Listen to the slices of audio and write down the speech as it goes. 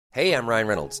Hey, I'm Ryan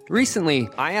Reynolds. Recently,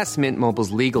 I asked Mint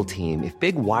Mobile's legal team if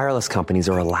big wireless companies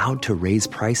are allowed to raise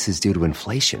prices due to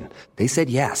inflation. They said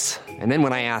yes. And then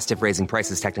when I asked if raising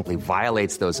prices technically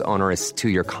violates those onerous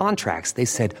two-year contracts, they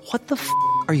said, "What the f***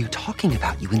 are you talking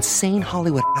about, you insane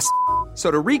Hollywood ass?" So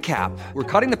to recap, we're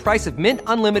cutting the price of Mint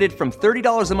Unlimited from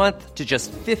 $30 a month to just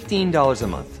 $15 a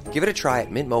month. Give it a try at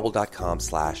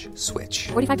mintmobile.com/switch.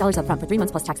 $45 up front for 3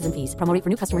 months plus taxes and fees. Promo rate for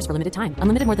new customers for limited time.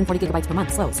 Unlimited more than 40 gigabytes per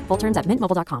month. Slows full terms at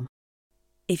mintmobile.com.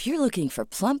 If you're looking for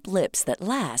plump lips that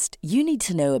last, you need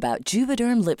to know about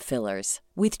Juvederm lip fillers.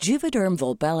 With Juvederm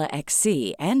Volbella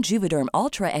XC and Juvederm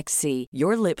Ultra XC,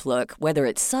 your lip look, whether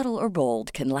it's subtle or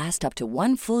bold, can last up to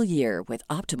 1 full year with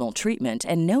optimal treatment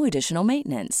and no additional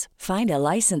maintenance. Find a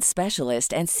licensed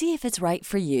specialist and see if it's right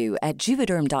for you at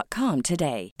Juvederm.com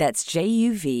today. That's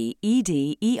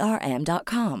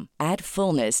JUVEDERM.com. Add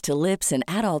fullness to lips in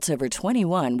adults over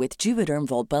 21 with Juvederm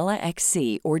Volbella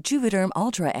XC or Juvederm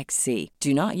Ultra XC.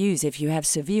 Do not use if you have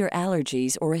severe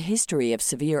allergies or a history of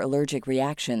severe allergic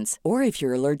reactions, or if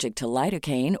you're allergic to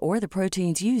lidocaine or the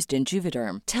proteins used in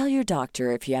Juvederm. Tell your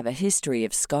doctor if you have a history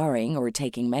of scarring or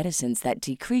taking medicines that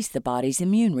decrease the body's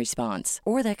immune response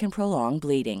or that can prolong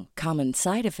bleeding. Common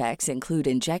side effects include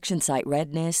injection site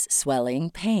redness, swelling,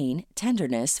 pain,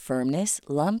 tenderness, firmness,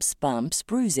 lumps, bumps,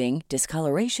 bruising,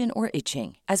 discoloration, or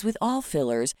itching. As with all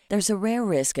fillers, there's a rare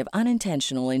risk of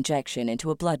unintentional injection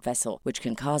into a blood vessel, which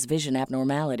can cause vision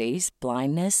abnormalities,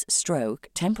 blindness, stroke,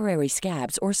 temporary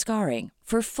scabs, or scarring.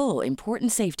 For full,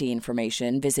 important safety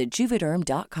information, visit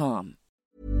Juvederm.com.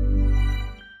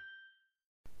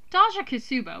 Daja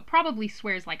Kisubo probably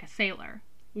swears like a sailor,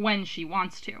 when she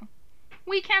wants to.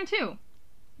 We can too,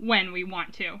 when we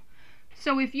want to.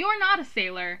 So if you're not a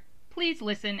sailor, please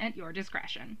listen at your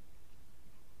discretion.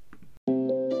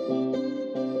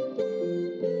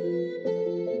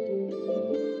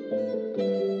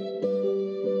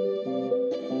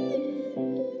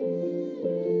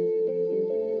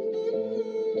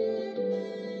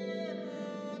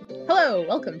 Hello,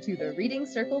 welcome to the Reading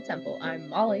Circle Temple. I'm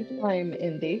Molly. I'm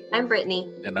Indy. I'm Brittany.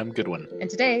 And I'm Goodwin. And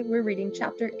today we're reading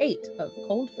Chapter 8 of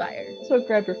Cold Fire. So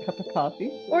grab your cup of coffee.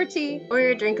 Or tea. Or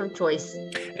your drink of choice.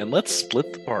 And let's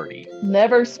split the party.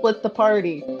 Never split the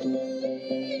party.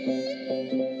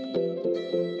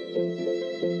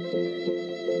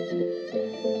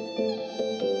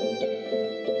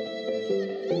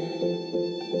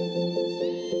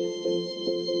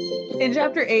 In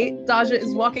Chapter 8, Daja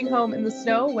is walking home in the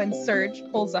snow when Serge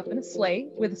pulls up in a sleigh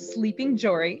with a sleeping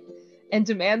Jory and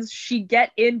demands she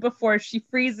get in before she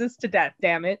freezes to death,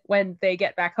 damn it. When they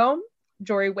get back home,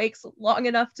 Jory wakes long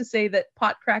enough to say that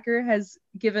Potcracker has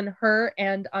given her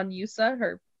and Anyusa,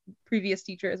 her previous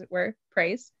teacher as it were,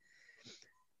 praise.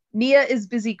 Nia is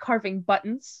busy carving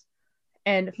buttons,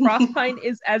 and Frostpine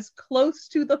is as close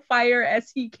to the fire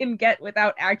as he can get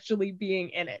without actually being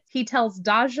in it. He tells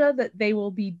Daja that they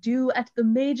will be due at the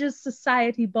Mages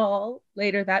Society Ball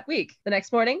later that week. The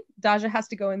next morning, Daja has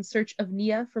to go in search of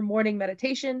Nia for morning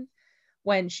meditation.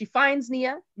 When she finds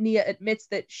Nia, Nia admits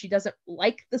that she doesn't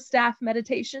like the staff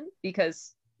meditation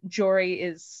because Jory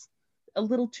is a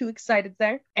little too excited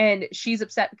there, and she's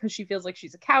upset because she feels like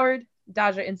she's a coward.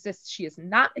 Daja insists she is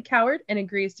not a coward and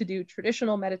agrees to do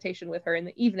traditional meditation with her in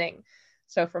the evening.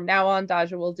 So from now on,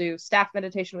 Daja will do staff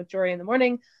meditation with Jory in the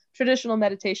morning, traditional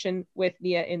meditation with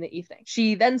Nia in the evening.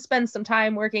 She then spends some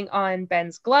time working on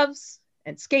Ben's gloves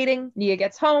and skating. Nia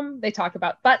gets home. They talk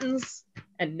about buttons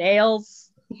and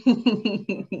nails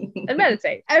and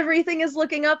meditate. Everything is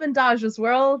looking up in Daja's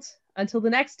world until the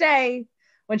next day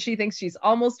when she thinks she's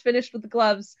almost finished with the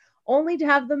gloves, only to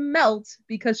have them melt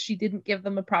because she didn't give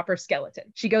them a proper skeleton.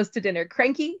 She goes to dinner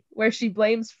cranky, where she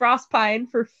blames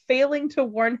Frostpine for failing to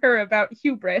warn her about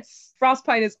hubris.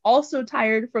 Frostpine is also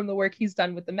tired from the work he's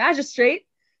done with the magistrate,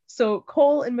 so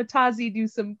Cole and Matazi do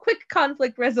some quick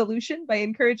conflict resolution by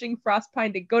encouraging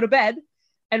Frostpine to go to bed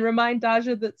and remind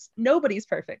Daja that nobody's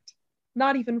perfect,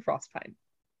 not even Frostpine.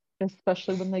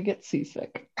 Especially when they get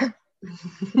seasick.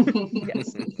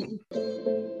 Yes.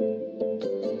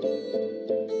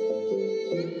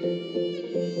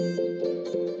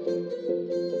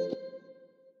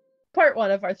 Part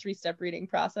 1 of our 3-step reading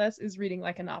process is reading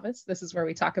like a novice. This is where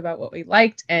we talk about what we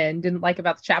liked and didn't like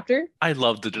about the chapter. I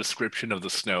love the description of the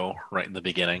snow right in the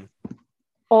beginning.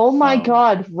 Oh my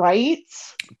god, right?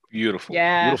 Beautiful.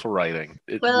 Yeah. Beautiful writing.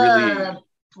 It really...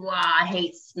 I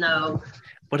hate snow.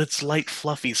 But it's light,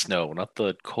 fluffy snow, not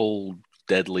the cold,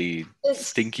 deadly,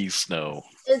 stinky snow.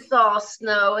 It's all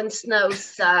snow, and snow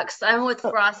sucks. I'm with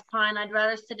Frostpine. I'd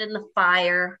rather sit in the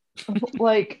fire.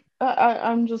 Like,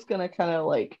 I'm just gonna kind of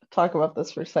like talk about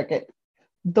this for a second.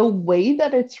 The way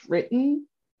that it's written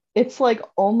It's like,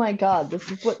 oh my God,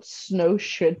 this is what snow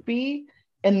should be.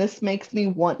 And this makes me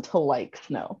want to like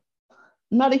snow.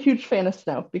 I'm not a huge fan of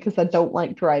snow because I don't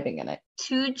like driving in it.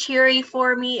 Too cheery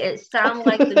for me. It sounded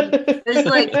like it's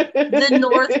like the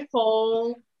North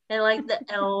Pole and like the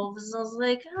elves. I was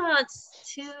like, oh, it's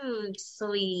too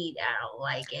sweet. I don't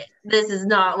like it. This is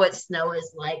not what snow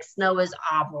is like. Snow is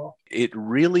awful. It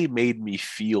really made me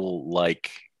feel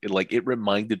like it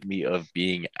reminded me of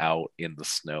being out in the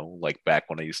snow, like back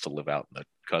when I used to live out in the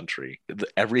country.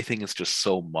 Everything is just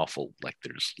so muffled. Like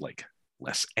there's like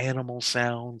less animal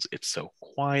sounds. It's so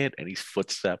quiet. Any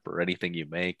footstep or anything you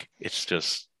make, it's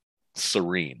just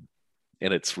serene,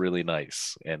 and it's really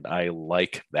nice. And I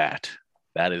like that.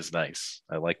 That is nice.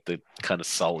 I like the kind of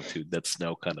solitude that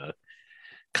snow kind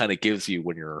of gives you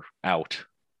when you're out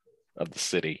of the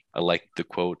city. I like the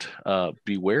quote,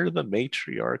 beware the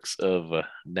matriarchs of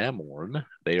Namorn.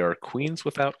 They are queens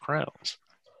without crowns.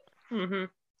 Mm-hmm.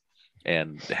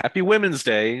 And happy Women's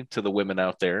Day to the women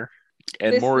out there.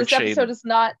 And this episode is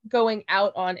not going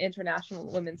out on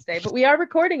International Women's Day, but we are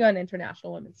recording on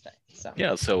International Women's Day. So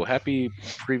yeah, so happy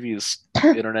previous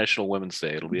International Women's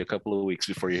Day. It'll be a couple of weeks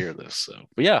before you hear this. So,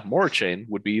 but yeah, Morachain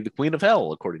would be the queen of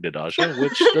hell, according to Daja,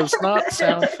 which does not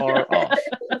sound far off.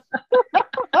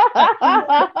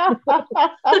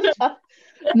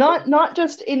 not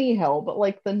just any hell, but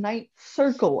like the ninth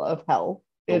circle of hell,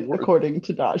 according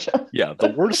to Daja. Yeah, the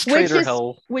worst traitor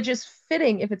hell. Which is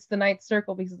fitting if it's the ninth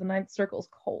circle, because the ninth circle is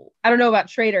cold. I don't know about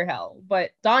traitor hell,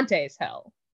 but Dante's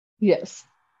hell, yes,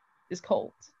 is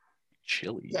cold.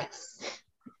 Chilly. Yes.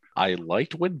 I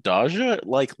liked when Daja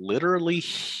like literally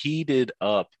heated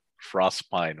up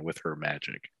Frostpine with her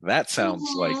magic. That sounds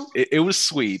like it was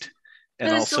sweet.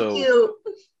 And also, so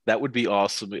that would be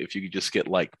awesome if you could just get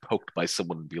like poked by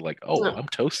someone and be like, oh, I'm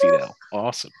toasty now.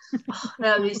 Awesome.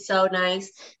 That would be so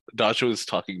nice. Daja was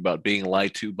talking about being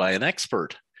lied to by an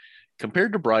expert.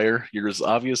 Compared to Briar, you're as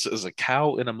obvious as a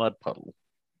cow in a mud puddle.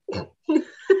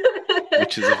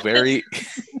 Which is a very,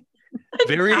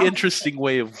 very interesting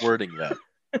way of wording that.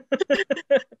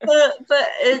 But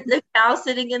is the cow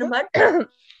sitting in a mud puddle?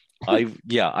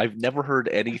 I've never heard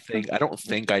anything. I don't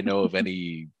think I know of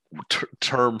any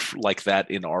term like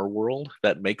that in our world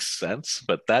that makes sense,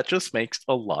 but that just makes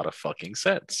a lot of fucking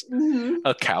sense. Mm-hmm.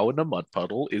 A cow in a mud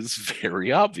puddle is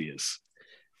very obvious.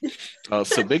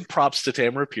 So big props to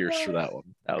Tamara Pierce for that one.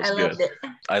 That was good.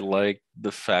 I like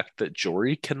the fact that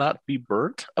Jory cannot be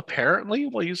burnt apparently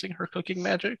while using her cooking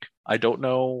magic. I don't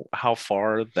know how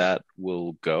far that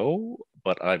will go,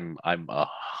 but I'm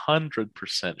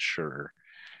 100% sure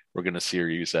we're going to see her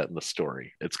use that in the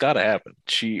story. It's got to happen.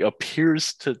 She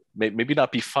appears to maybe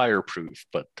not be fireproof,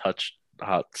 but touch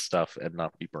hot stuff and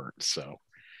not be burnt. So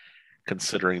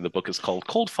considering the book is called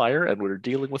Cold Fire and we're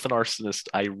dealing with an arsonist,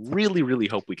 I really, really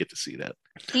hope we get to see that.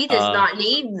 She does not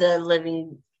need the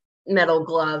living metal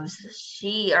gloves.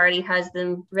 She already has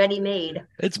them ready-made.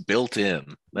 It's built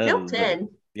in.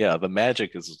 Yeah, the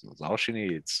magic is all she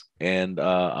needs. And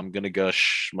I'm going to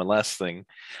gush, my last thing,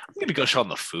 I'm going to gush on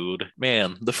the food.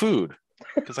 Man, the food.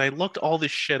 Because I looked all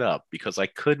this shit up because I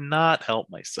could not help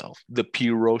myself. The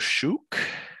piroshuk,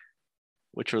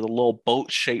 which are the little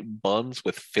boat-shaped buns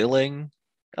with filling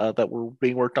that were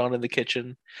being worked on in the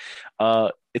kitchen.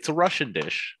 It's a Russian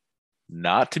dish,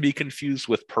 not to be confused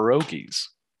with pierogies,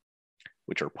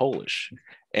 which are Polish.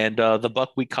 And the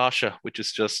buckwheat kasha, which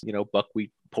is just,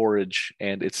 buckwheat porridge,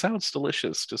 and it sounds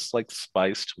delicious, just like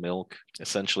spiced milk,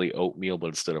 essentially oatmeal, but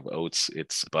instead of oats,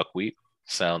 it's buckwheat.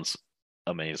 Sounds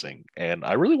amazing, and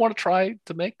I really want to try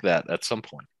to make that at some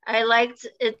point. I liked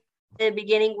it in the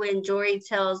beginning when Jory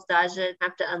tells Daja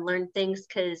have to unlearn things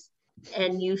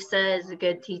and Yusa is a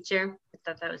good teacher. I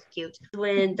thought that was cute.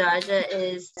 When Daja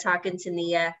is talking to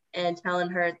Nia and telling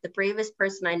her, the bravest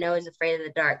person I know is afraid of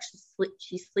the dark.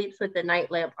 She sleeps with the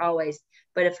night lamp always,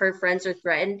 but if her friends are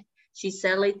threatened, she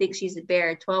suddenly thinks she's a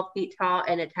bear 12 feet tall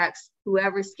and attacks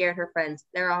whoever scared her friends.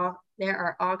 There are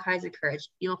all kinds of courage.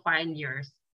 You'll find yours.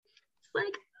 It's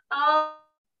like,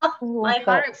 my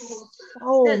heart. So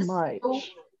much. So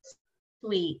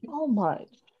sweet. So much.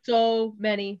 So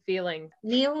many feelings.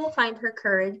 Nia will find her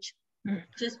courage,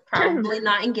 just probably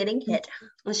not in getting hit.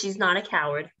 And she's not a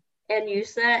coward. And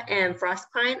Yusa and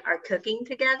Frostpine are cooking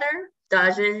together.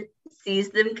 Daja sees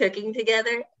them cooking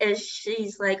together, and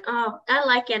she's like, "Oh, I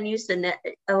like Yusa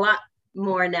a lot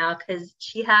more now because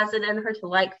she has it in her to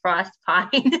like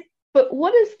Frostpine." But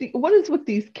what is with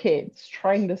these kids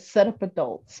trying to set up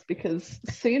adults? Because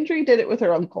Sandry did it with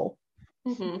her uncle,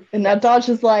 and now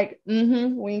Daja's like,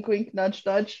 wink, wink, nudge,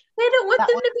 nudge. They don't want them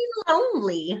to be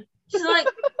lonely. She's like,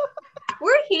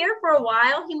 we're here for a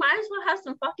while. He might as well have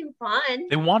some fucking fun.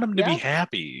 They want him to be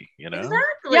happy, you know?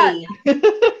 Exactly. Yeah.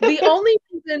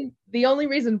 The only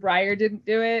reason Briar didn't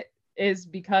do it is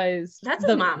because that's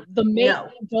his mom. The main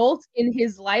adult in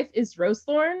his life is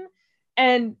Rosethorn,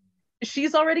 and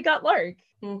she's already got Lark.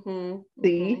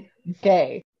 The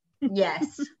gay.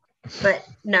 Yes. But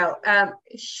no,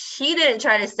 she didn't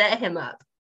try to set him up.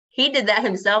 He did that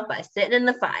himself by sitting in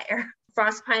the fire.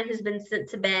 Frostpine has been sent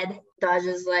to bed.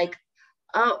 Daja's like,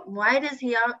 oh, why does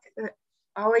he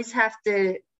always have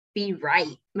to be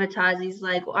right? Matazi's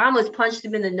like, well, I almost punched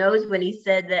him in the nose when he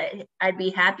said that I'd be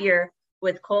happier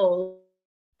with Cole.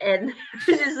 And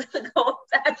just go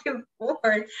back and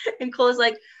forth. And Cole's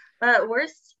like,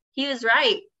 worse, he was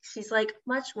right. She's like,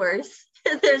 much worse.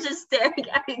 And they're just staring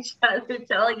at each other,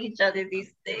 telling each other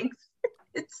these things.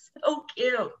 It's so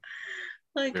cute.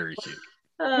 Like, very cute.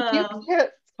 If you can't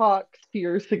talk to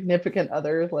your significant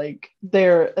other like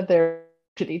they're a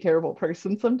shitty, terrible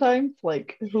person sometimes,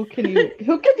 like who can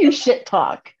you shit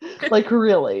talk? Like,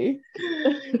 really?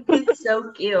 It's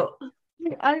so cute.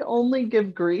 I only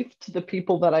give grief to the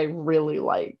people that I really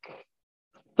like.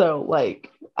 So,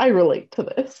 like, I relate to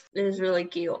this. It is really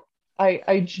cute.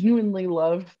 I genuinely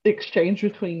love the exchange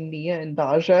between Nia and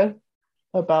Daja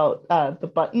about the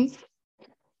buttons.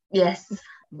 Yes.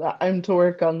 I'm to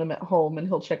work on them at home, and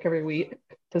he'll check every week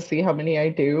to see how many I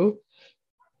do.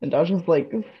 And Daja's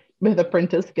like, the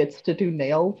apprentice gets to do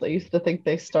nails. I used to think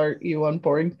they start you on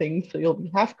boring things, so you'll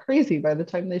be half crazy by the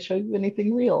time they show you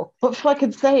anything real. But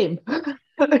fucking same.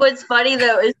 What's funny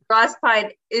though is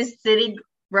Frostpine is sitting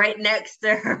right next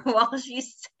to her while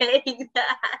she's saying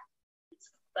that. It's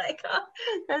like, oh,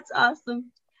 that's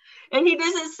awesome. And he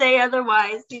doesn't say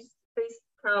otherwise. He's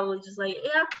probably just like,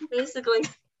 yeah, basically.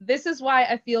 This is why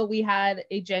I feel we had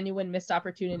a genuine missed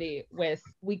opportunity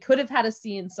we could have had a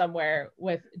scene somewhere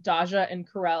with Daja and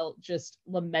Corel just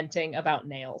lamenting about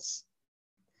nails.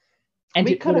 And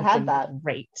we could have had that.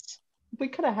 Great. We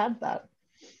could have had that.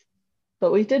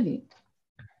 But we didn't.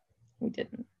 It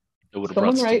would have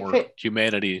brought some more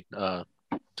humanity to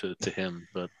him,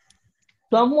 but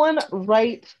someone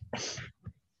write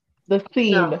the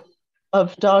scene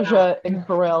of Daja and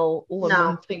Corel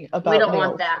lamenting about nails. We don't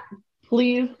want that.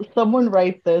 Please, someone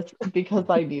write this because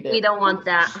I need it. We don't want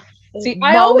that. See,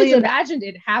 I always imagined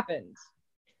it happened.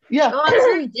 Yeah. Oh, I'm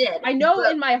sure he did. I know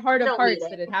in my heart of hearts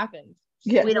that it happened.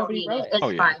 Yeah. We don't need it.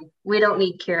 It's fine. We don't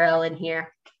need Corel in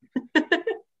here.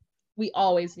 We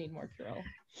always need more Corel.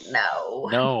 No.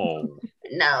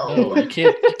 You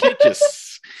can't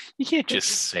just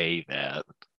say that.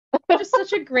 You're just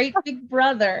such a great big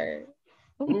brother.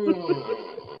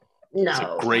 No. He's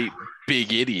a great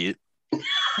big idiot.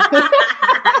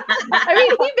 I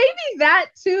mean, he may be that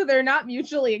too. They're not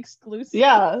mutually exclusive.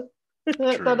 Yeah.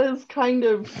 That is kind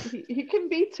of, he can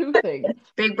be two things.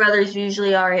 Big brothers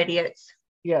usually are idiots.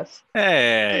 Yes.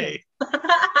 Hey.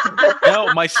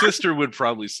 No, my sister would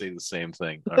probably say the same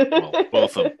thing. Well,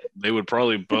 both of them. They would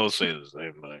probably both say the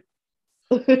same thing.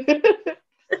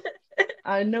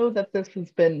 I know that this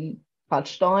has been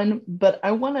touched on, but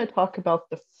I want to talk about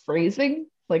the phrasing,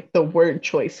 like the word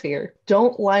choice here.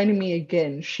 Don't lie to me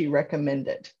again, she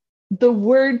recommended. The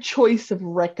word choice of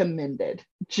recommended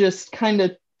just kind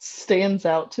of stands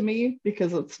out to me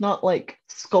because it's not like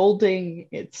scolding,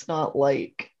 it's not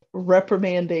like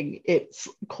reprimanding, it's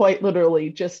quite literally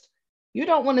just, you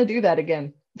don't want to do that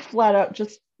again. Flat out,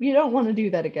 just, you don't want to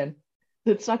do that again.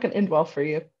 It's not going to end well for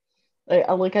you.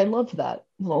 I love that.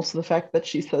 And also the fact that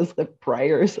she says that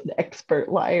Briar is an expert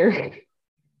liar.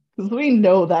 Because we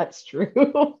know that's true.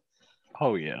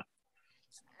 Oh, yeah.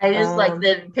 I just like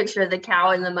the picture of the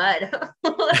cow in the mud.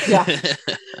 Yeah.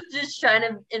 Just trying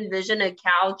to envision a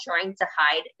cow trying to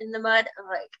hide in the mud. I'm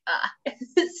like,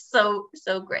 it's so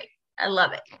great. I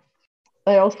love it.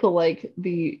 I also like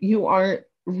you aren't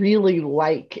really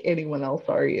like anyone else,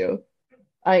 are you?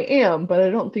 I am, but I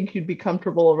don't think you'd be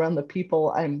comfortable around the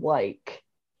people I'm like.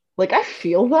 Like, I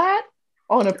feel that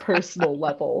on a personal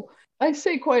level. I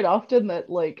say quite often that,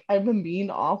 like, I'm a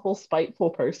mean, awful, spiteful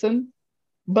person,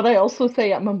 but I also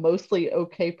say I'm a mostly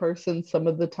okay person some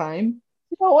of the time.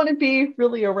 I don't want to be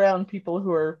really around people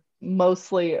who are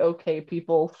mostly okay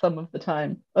people some of the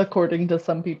time, according to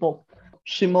some people.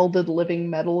 She molded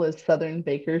living metal as Southern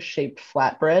bakers shaped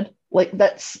flatbread. Like,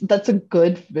 that's a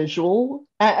good visual.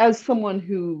 As someone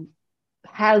who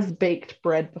has baked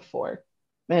bread before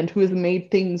and who has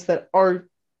made things that are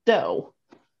dough,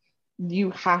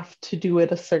 you have to do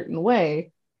it a certain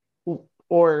way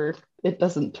or it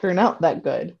doesn't turn out that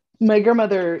good. My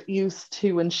grandmother used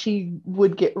to, and she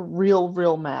would get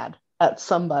real mad at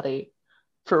somebody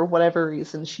for whatever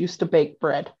reason. She used to bake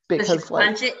bread because, like,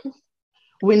 punch it?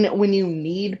 when you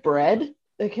need bread,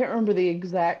 I can't remember the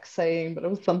exact saying, but it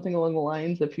was something along the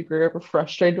lines, if you're ever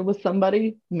frustrated with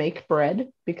somebody, make bread,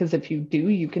 because if you do,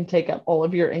 you can take out all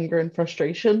of your anger and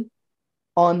frustration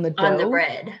on the dough. On the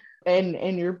bread.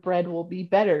 And your bread will be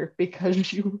better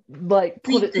because you like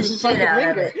put it Beat the through the shit fucking out of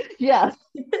ringer. it. Yeah.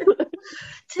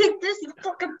 Take this, you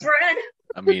fucking bread.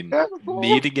 I mean,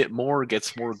 kneading it more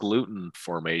gets more gluten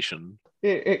formation.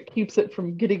 It keeps it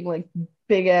from getting like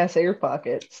big ass air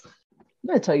pockets. I'm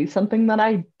gonna tell you something that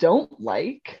I don't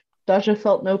like. Daja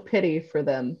felt no pity for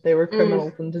them. They were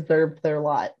criminals and deserved their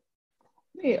lot.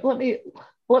 Let me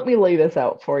lay this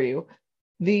out for you.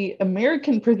 The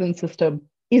American prison system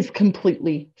is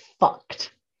completely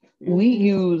fucked. We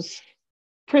use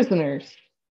prisoners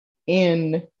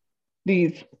in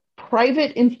these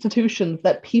private institutions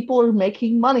that people are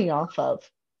making money off of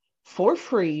for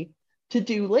free to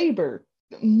do labor.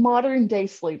 Modern day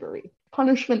slavery.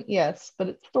 Punishment, yes, but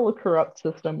it's still a corrupt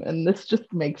system, and this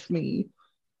just makes me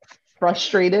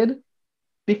frustrated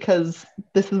because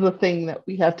this is a thing that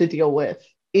we have to deal with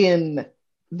in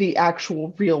the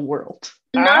actual real world.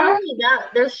 Not only that,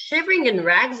 they're shivering in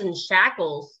rags and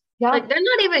shackles. Yeah. Like, they're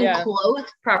not even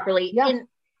clothed properly in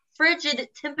frigid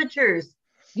temperatures.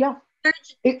 Yeah.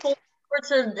 It's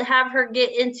for to have her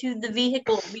get into the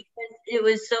vehicle because it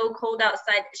was so cold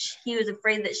outside. He was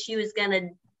afraid that she was gonna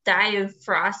die of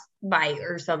frostbite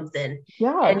or something.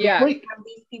 Yeah. And have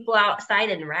these people outside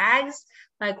in rags.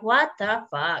 Like, what the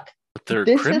fuck? But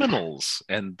they're criminals,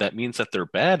 and that means that they're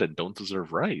bad and don't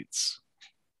deserve rights.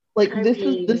 Like, this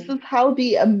is how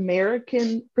the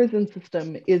American prison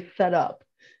system is set up,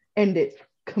 and it's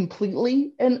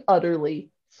completely and utterly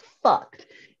fucked.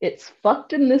 It's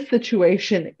fucked in this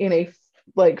situation in a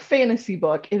like fantasy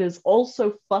book. It is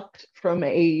also fucked from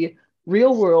a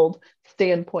real world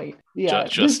standpoint. Yeah,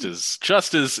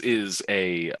 justice is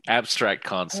a abstract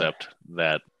concept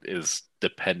that is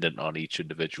dependent on each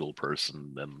individual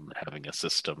person, and having a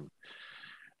system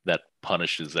that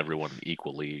punishes everyone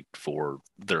equally for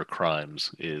their crimes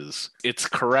it's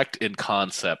correct in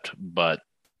concept, but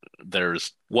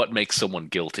there's what makes someone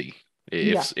guilty.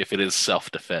 If it is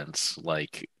self-defense,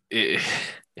 like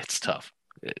it's tough.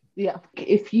 Yeah,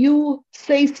 if you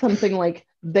say something like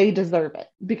they deserve it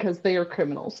because they are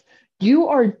criminals, you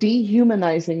are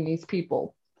dehumanizing these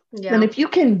people. Yeah. And if you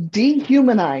can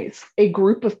dehumanize a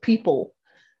group of people,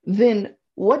 then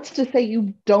what's to say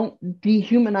you don't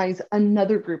dehumanize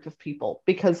another group of people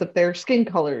because of their skin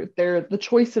color, the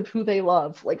choice of who they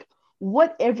love, like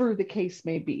whatever the case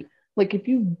may be. Like, if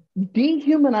you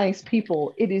dehumanize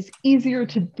people, it is easier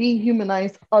to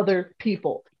dehumanize other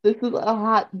people. This is a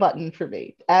hot button for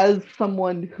me as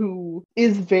someone who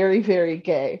is very, very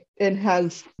gay and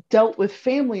has dealt with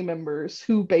family members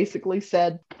who basically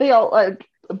said, they all, like,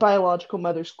 biological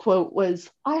mother's quote was,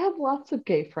 "I have lots of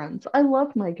gay friends. I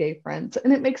love my gay friends.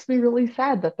 And it makes me really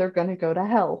sad that they're going to go to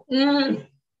hell."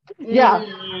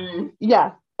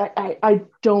 Yeah. I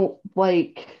don't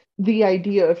like the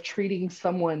idea of treating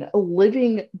someone, a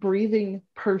living, breathing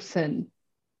person,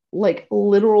 like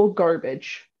literal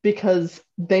garbage because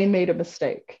they made a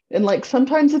mistake. And like,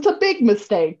 sometimes it's a big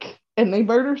mistake and they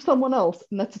murder someone else,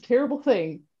 and that's a terrible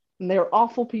thing. And they're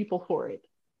awful people for it.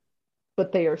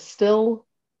 But they are still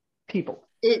people.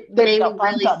 It made me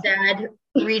really sad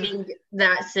reading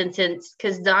that sentence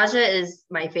because Daja is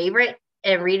my favorite.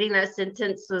 And reading that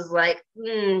sentence was like,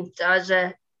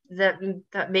 Daja,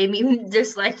 that made me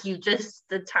dislike you just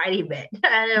a tiny bit.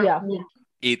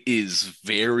 It is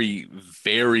very,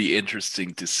 very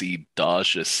interesting to see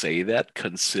Daja say that,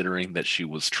 considering that she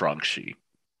was Trongshi.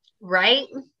 Right?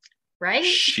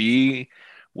 She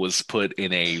was put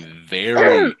in a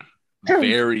very,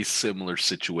 very similar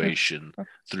situation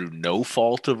through no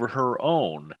fault of her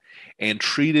own and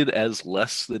treated as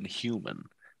less than human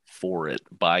for it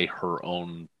by her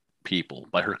own people,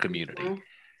 by her community. Mm-hmm.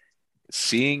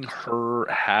 Seeing her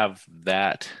have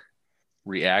that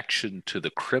reaction to the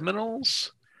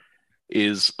criminals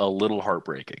is a little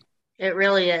heartbreaking. It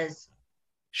really is.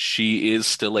 She is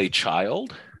still a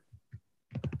child,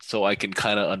 so I can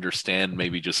kind of understand,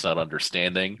 maybe just not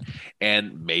understanding.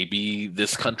 And maybe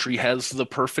this country has the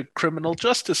perfect criminal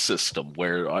justice system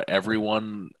where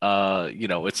everyone,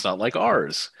 it's not like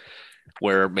ours,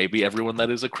 where maybe everyone that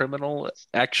is a criminal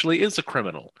actually is a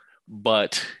criminal.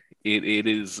 But it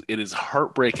is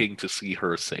heartbreaking to see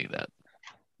her say that.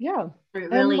 Yeah, it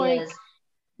really is.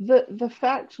 The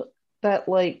fact that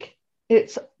like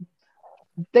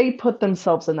they put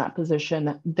themselves in that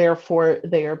position, therefore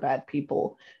they are bad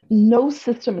people. No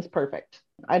system is perfect.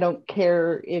 I don't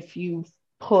care if you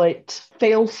put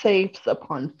fail safes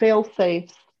upon fail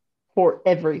safes for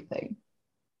everything.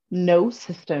 no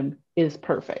system is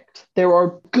perfect. There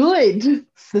are good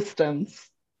systems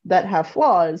that have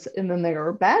flaws, and then there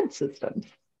are bad systems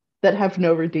that have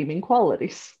no redeeming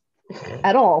qualities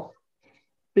at all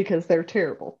because they're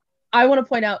terrible. I want to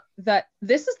point out that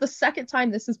this is the second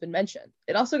time this has been mentioned.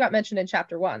 It also got mentioned in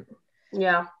chapter 1.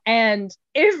 Yeah. And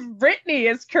if Brittany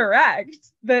is correct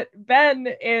that Ben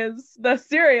is the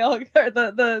serial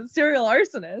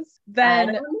arsonist, then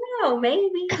I don't know,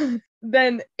 maybe.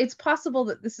 Then it's possible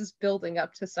that this is building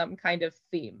up to some kind of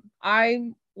theme.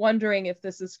 I'm wondering if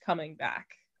this is coming back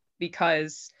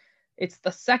because it's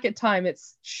the second time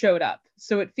it's showed up.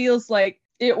 So it feels like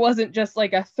it wasn't just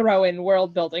like a throw-in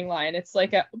world building line. It's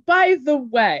like a, by the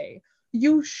way,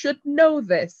 you should know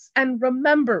this and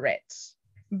remember it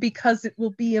because it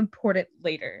will be important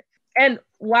later. And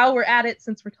while we're at it,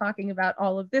 since we're talking about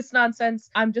all of this nonsense,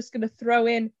 I'm just going to throw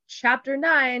in chapter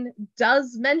 9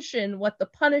 does mention what the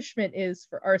punishment is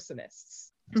for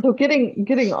arsonists. So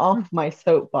getting off my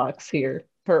soapbox here,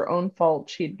 her own fault,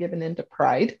 she'd given into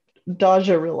pride.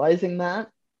 Daja realizing that,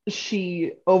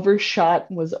 she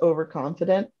overshot, was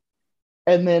overconfident.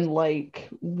 And then like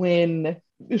when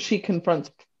she confronts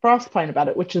Frostpine about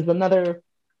it, which is another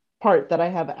part that I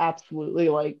have absolutely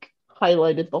like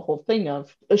highlighted the whole thing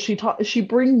of, she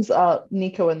brings up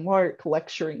Nico and Lark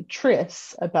lecturing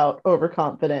Triss about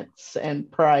overconfidence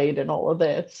and pride and all of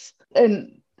this.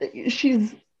 And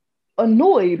she's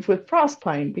annoyed with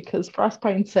Frostpine because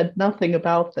Frostpine said nothing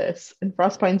about this. And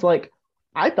Frostpine's like,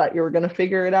 I thought you were going to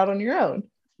figure it out on your own.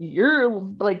 You're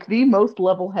like the most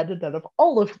level-headed out of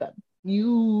all of them.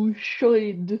 You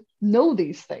should know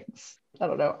these things. I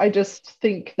don't know. I just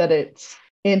think that it's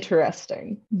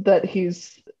interesting that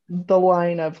he's the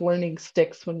line of learning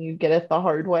sticks when you get it the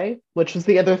hard way, which was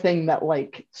the other thing that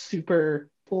like super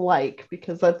like,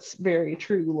 because that's very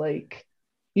true. Like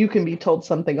you can be told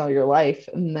something all your life,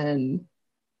 and then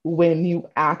when you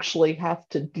actually have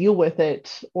to deal with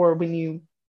it, or when you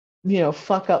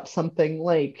fuck up something,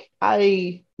 like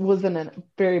I was in a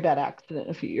very bad accident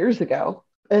a few years ago.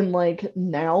 And like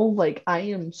now, like I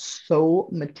am so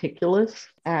meticulous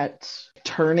at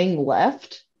turning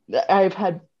left. I've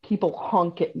had people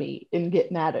honk at me and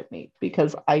get mad at me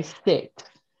because I stick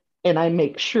and I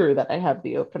make sure that I have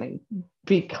the opening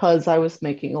because I was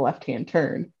making a left-hand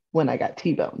turn when I got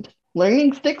T-boned.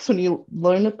 Learning sticks when you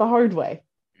learn it the hard way.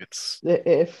 It's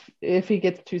if he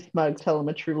gets too smug, tell him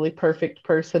a truly perfect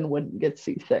person wouldn't get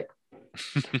seasick.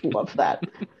 Love that.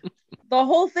 The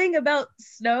whole thing about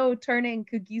Snow turning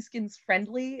Kugiskins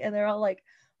friendly, and they're all like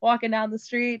walking down the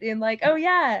street and like, oh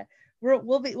yeah,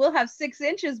 we'll have 6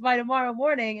 inches by tomorrow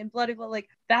morning, and bloody blah. Like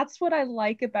that's what I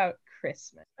like about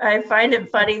Christmas. I find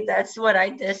it funny. That's what I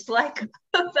dislike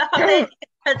about it.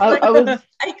 That's what I I was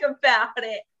like about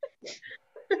it.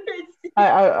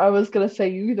 I was gonna say,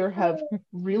 you either have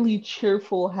really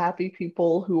cheerful, happy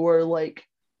people who are like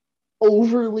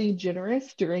overly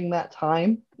generous during that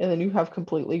time, and then you have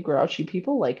completely grouchy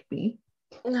people like me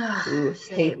who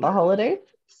hate the holidays.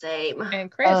 Same.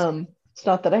 And Chris, it's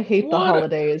not that I hate the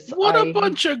holidays. What a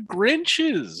bunch of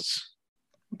Grinches.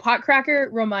 Potcracker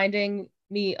reminding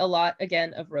me a lot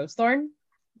again of Rosethorn,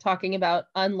 talking about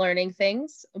unlearning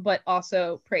things, but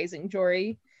also praising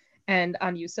Jory and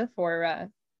Anyusa for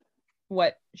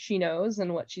what she knows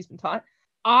and what she's been taught.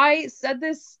 I said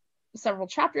this several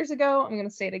chapters ago. I'm going to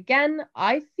say it again.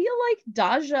 I feel like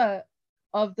Daja,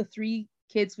 of the 3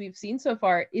 kids we've seen so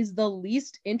far, is the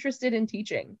least interested in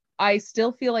teaching. I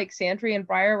still feel like Sandry and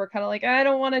Briar were kind of like, I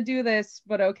don't want to do this,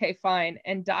 but okay, fine.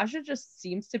 And Daja just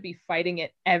seems to be fighting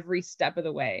it every step of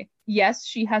the way. Yes,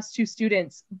 she has 2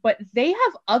 students, but they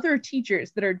have other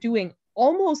teachers that are doing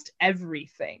almost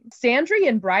everything. Sandry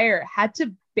and Briar had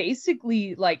to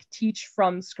basically like teach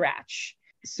from scratch.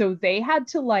 So they had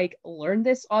to like learn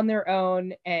this on their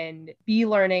own and be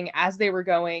learning as they were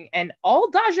going. And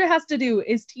all Daja has to do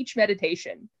is teach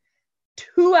meditation.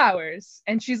 2 hours.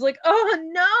 And she's like, oh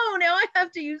no, now I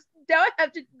have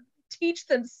to teach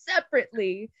them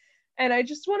separately. And I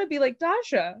just want to be like,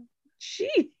 Daja,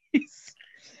 jeez.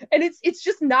 And it's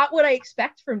just not what I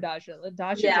expect from Daja.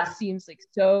 Daja just seems like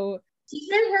so. She's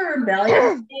in her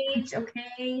rebellious stage,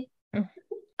 okay?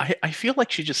 I feel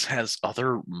like she just has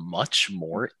other much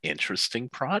more interesting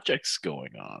projects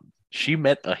going on. She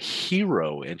met a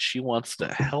hero and she wants to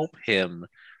help him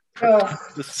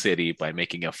protect the city by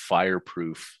making a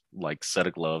fireproof like set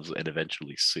of gloves and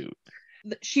eventually suit.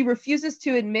 She refuses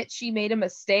to admit she made a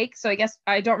mistake. So I guess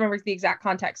I don't remember the exact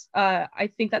context. I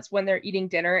think that's when they're eating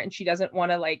dinner and she doesn't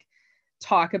want to like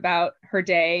talk about her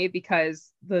day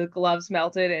because the gloves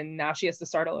melted and now she has to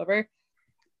start all over.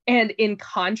 And in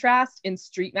contrast, in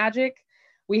Street Magic,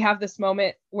 we have this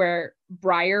moment where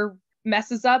Briar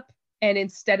messes up, and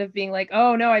instead of being like,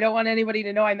 oh no, I don't want anybody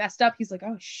to know I messed up, he's like,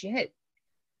 oh shit,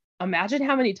 imagine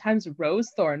how many times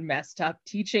Rosethorn messed up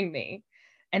teaching me.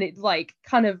 And it like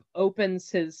kind of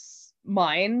opens his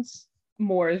mind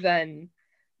more than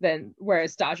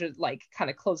whereas Daja like kind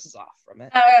of closes off from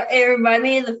it. It reminded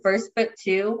me of the first book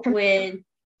too, when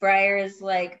Briar is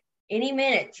like, any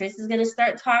minute Triss is gonna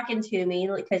start talking to me,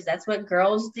 because that's what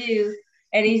girls do.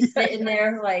 And he's sitting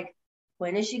there like,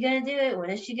 when is she gonna do it? When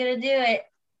is she gonna do it?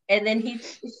 And then he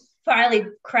finally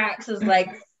cracks, is like,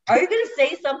 are you gonna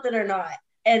say something or not?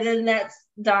 And then that's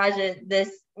Daja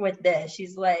with this.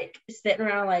 She's like sitting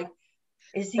around like,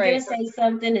 is he gonna say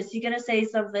something? Is he gonna say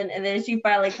something? And then she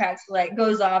finally cracks, like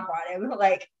goes off on him.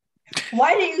 Like,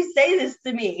 why did you say this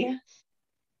to me?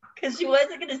 Because she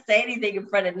wasn't gonna say anything in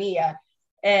front of Nia.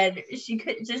 And she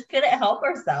couldn't help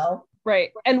herself. Right.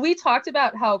 And we talked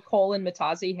about how Cole and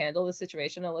Matazi handle the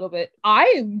situation a little bit.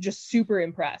 I am just super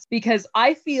impressed because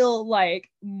I feel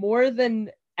like more than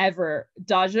ever,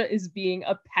 Daja is being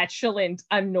a petulant,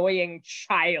 annoying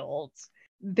child.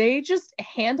 They just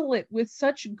handle it with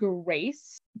such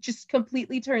grace, just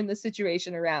completely turn the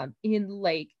situation around in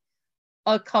like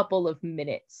a couple of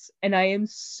minutes. And I am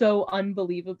so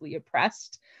unbelievably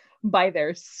impressed by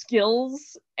their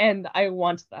skills, and I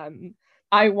want them.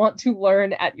 I want to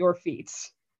learn at your feet.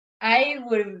 I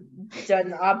would have done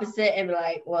the opposite and be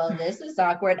like, well, this is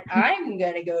awkward. I'm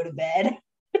going to go to bed.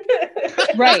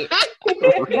 Right.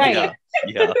 Right.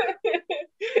 Yeah.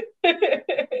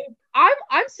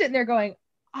 I'm sitting there going,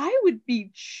 I would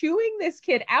be chewing this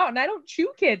kid out, and I don't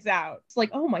chew kids out. It's like,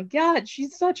 oh my God,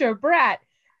 she's such a brat.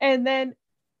 And then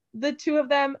the two of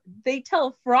them, they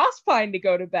tell Frostpine to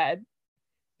go to bed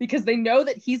because they know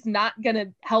that he's not going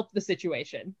to help the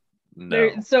situation. No.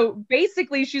 So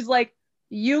basically she's like,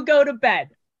 you go to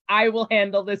bed. I will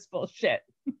handle this bullshit.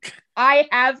 I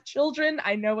have children.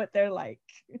 I know what they're like.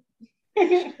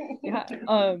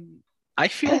 Yeah. I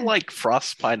feel like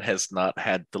Frostpine has not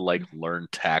had to like learn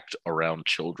tact around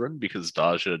children because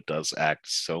Daja does act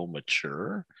so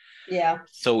mature. Yeah.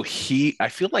 So I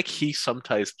feel like he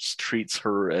sometimes treats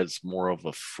her as more of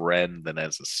a friend than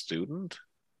as a student.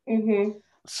 Mm-hmm.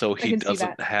 So he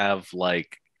doesn't have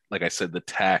like I said, the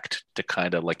tact to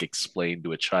kind of like explain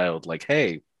to a child like,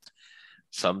 hey,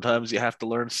 sometimes you have to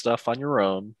learn stuff on your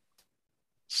own.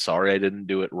 Sorry, I didn't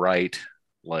do it right.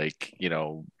 Like, you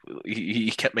know,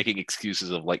 he kept making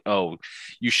excuses of like, oh,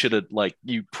 you should have, like,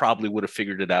 you probably would have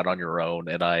figured it out on your own.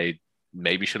 And I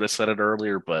maybe should have said it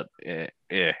earlier, but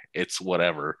it's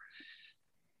whatever.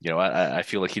 You know, I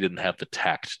feel like he didn't have the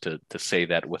tact to say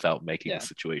that without making the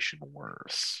situation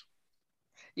worse.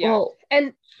 Yeah. Well,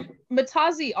 and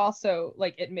Matazi also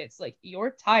like admits like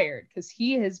you're tired because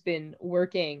he has been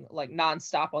working like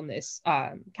nonstop on this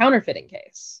counterfeiting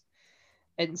case.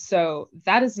 And so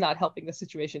that is not helping the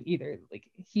situation either. Like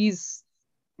he's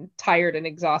tired and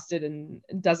exhausted and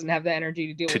doesn't have the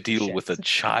energy to deal with a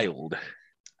child.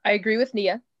 I agree with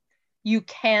Nia. You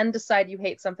can decide you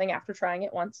hate something after trying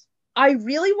it once. I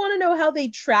really want to know how they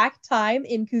track time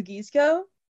in Kugisko,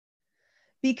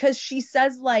 because she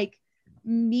says like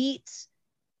meet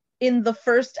in the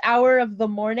first hour of the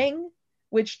morning,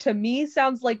 which to me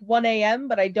sounds like 1 a.m.,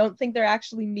 but I don't think they're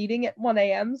actually meeting at 1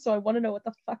 a.m. So I want to know what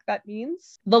the fuck that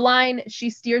means. The line,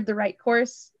 she steered the right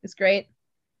course, is great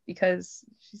because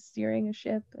she's steering a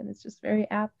ship and it's just very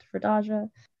apt for Daja.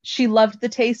 She loved the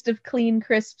taste of clean,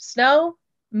 crisp snow.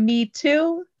 Me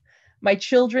too. My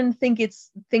children think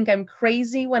I'm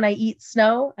crazy when I eat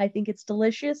snow. I think it's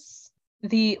delicious.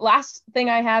 The last thing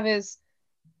I have is,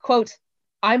 quote,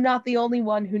 I'm not the only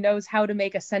one who knows how to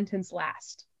make a sentence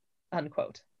last,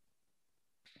 unquote.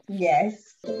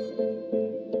 Yes.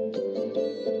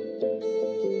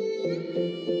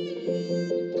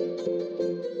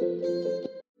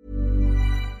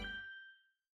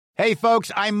 Hey,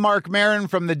 folks, I'm Mark Maron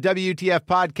from the WTF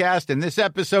Podcast, and this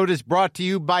episode is brought to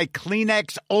you by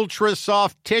Kleenex Ultra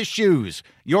Soft Tissues,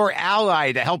 your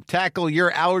ally to help tackle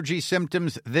your allergy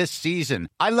symptoms this season.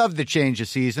 I love the change of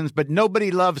seasons, but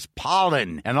nobody loves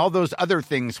pollen and all those other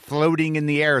things floating in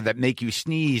the air that make you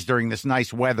sneeze during this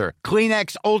nice weather.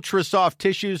 Kleenex Ultra Soft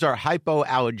Tissues are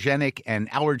hypoallergenic and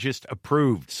allergist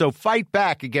approved, so fight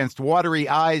back against watery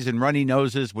eyes and runny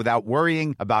noses without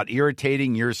worrying about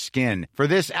irritating your skin. For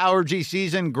this allergy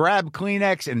season, grab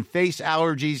Kleenex and face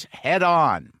allergies head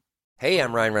on. Hey,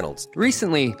 I'm Ryan Reynolds.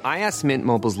 Recently, I asked Mint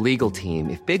Mobile's legal team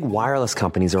if big wireless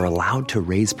companies are allowed to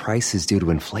raise prices due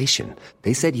to inflation.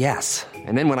 They said yes.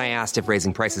 And then when I asked if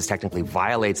raising prices technically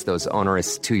violates those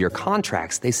onerous 2-year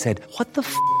contracts, they said, what the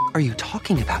f*** are you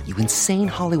talking about, you insane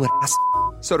Hollywood ass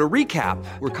f- So to recap,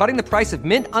 we're cutting the price of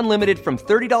Mint Unlimited from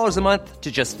 $30 a month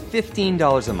to just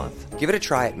 $15 a month. Give it a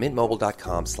try at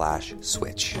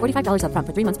mintmobile.com/switch. $45 up front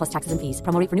for 3 months plus taxes and fees.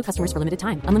 Promo rate for new customers for limited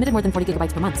time. Unlimited more than 40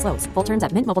 gigabytes per month. Slows full terms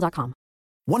at mintmobile.com.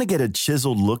 Want to get a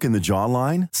chiseled look in the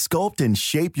jawline? Sculpt and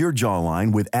shape your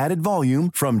jawline with added volume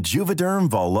from Juvederm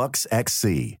Volux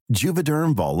XC.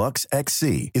 Juvederm Volux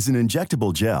XC is an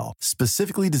injectable gel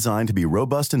specifically designed to be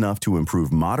robust enough to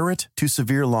improve moderate to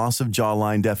severe loss of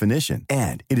jawline definition.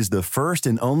 And it is the first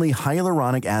and only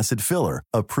hyaluronic acid filler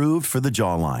approved for the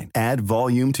jawline. Add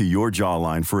volume to your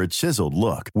jawline for a chiseled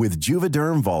look with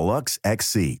Juvederm Volux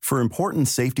XC. For important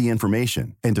safety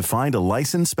information and to find a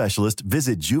licensed specialist,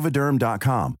 visit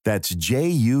juvederm.com. That's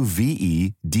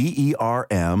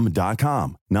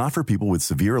JUVEDERM.com. Not for people with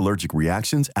severe allergic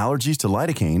reactions, allergies to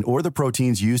lidocaine, or the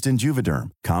proteins used in Juvederm.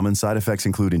 Common side effects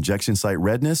include injection site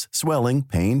redness, swelling,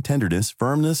 pain, tenderness,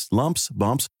 firmness, lumps,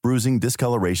 bumps, bruising,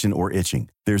 discoloration, or itching.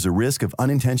 There's a risk of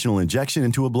unintentional injection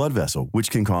into a blood vessel,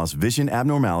 which can cause vision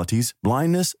abnormalities,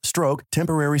 blindness, stroke,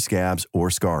 temporary scabs, or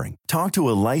scarring. Talk to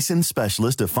a licensed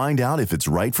specialist to find out if it's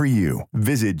right for you.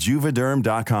 Visit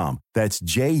Juvederm.com. That's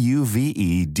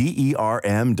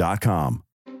JUVEDERM.com.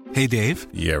 Hey, Dave.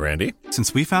 Yeah, Randy.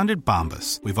 Since we founded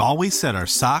Bombas, we've always said our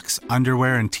socks,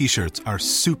 underwear, and T-shirts are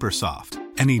super soft.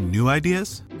 Any new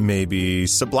ideas? Maybe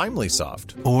sublimely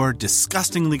soft. Or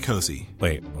disgustingly cozy.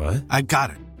 Wait, what? I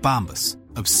got it. Bombas.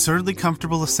 Absurdly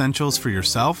comfortable essentials for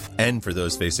yourself and for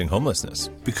those facing homelessness.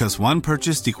 Because one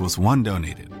purchased equals one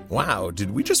donated. Wow,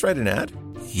 did we just write an ad?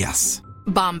 Yes.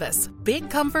 Bombas. Big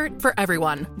comfort for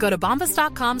everyone. Go to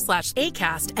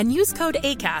bombas.com/ACAST and use code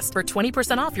ACAST for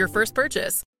 20% off your first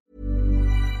purchase.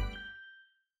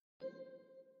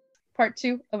 Part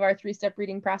 2 of our 3-step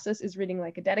reading process is reading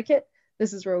like a dedicate.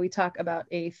 This is where we talk about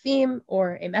a theme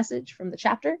or a message from the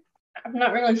chapter. I'm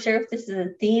not really sure if this is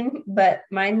a theme, but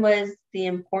mine was the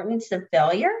importance of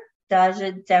failure.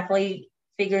 Daja definitely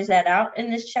figures that out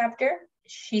in this chapter.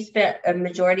 She spent a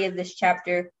majority of this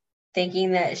chapter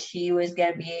thinking that she was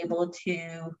going to be able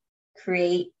to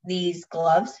create these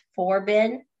gloves for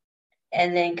Ben,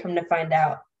 and then come to find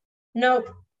out, nope,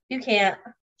 you can't.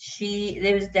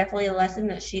 There was definitely a lesson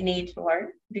that she needed to learn,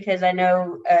 because I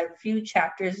know a few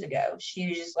chapters ago, she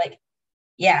was just like,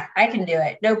 yeah, I can do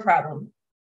it, no problem.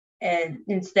 And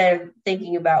instead of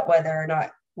thinking about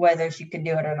whether she could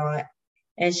do it or not,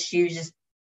 and she was just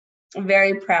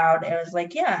very proud and was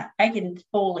like, yeah, I can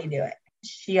totally do it.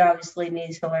 She obviously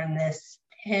needs to learn this,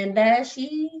 and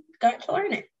she got to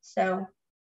learn it. So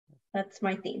that's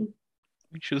my theme.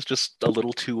 She was just a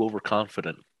little too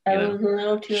overconfident. I was a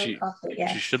little too overconfident,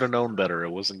 yeah. She should have known better.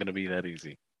 It wasn't going to be that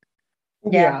easy.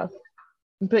 Yeah.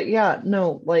 But yeah,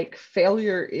 no, like,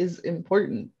 failure is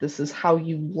important. This is how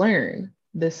you learn.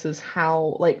 This is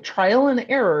how, like, trial and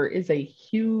error is a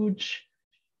huge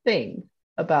thing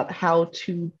about how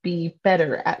to be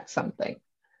better at something.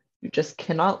 You just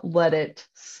cannot let it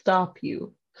stop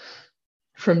you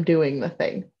from doing the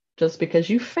thing. Just because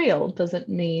you failed doesn't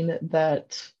mean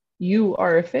that you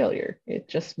are a failure. It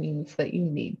just means that you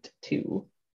need to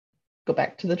go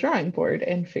back to the drawing board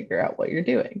and figure out what you're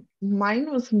doing.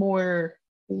 Mine was more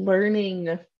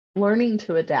learning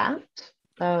to adapt.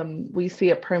 We see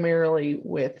it primarily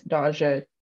with Daja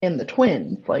and the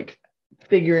twins, like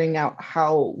figuring out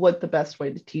what the best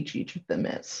way to teach each of them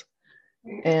is.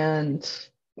 And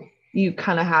you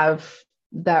kind of have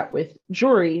that with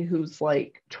Jory, who's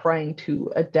like trying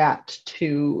to adapt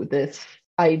to this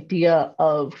idea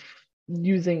of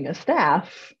using a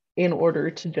staff in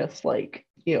order to just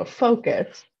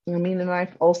focus. I mean, and I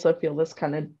also feel this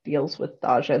kind of deals with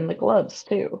Daja and the gloves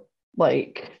too.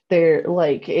 Like,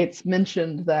 it's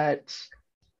mentioned that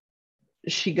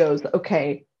she goes,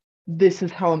 okay, this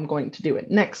is how I'm going to do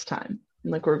it next time.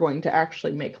 Like, we're going to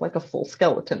actually make like a full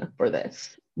skeleton for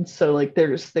this. And so like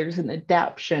there's an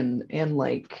adaptation and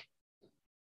like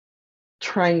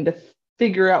trying to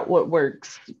figure out what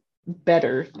works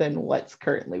better than what's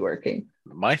currently working.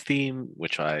 My theme,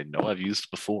 which I know I've used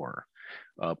before,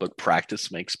 but practice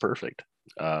makes perfect.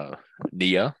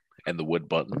 Nia and the wood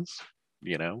buttons,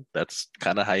 that's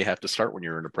kind of how you have to start when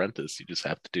you're an apprentice. You just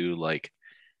have to do like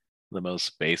the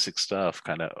most basic stuff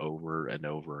kind of over and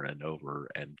over and over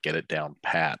and get it down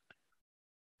pat.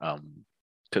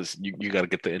 Because you got to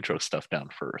get the intro stuff down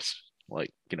first,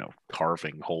 like,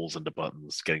 carving holes into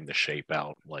buttons, getting the shape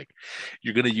out. Like,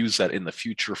 you're going to use that in the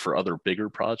future for other bigger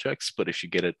projects, but if you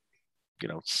get it,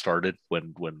 started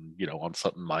when on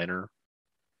something minor,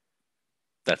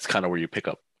 that's kind of where you pick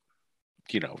up,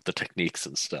 the techniques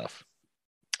and stuff.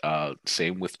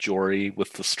 Same with Jory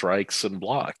with the strikes and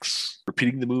blocks.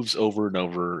 Repeating the moves over and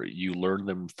over, you learn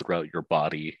them throughout your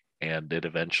body, and it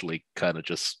eventually kind of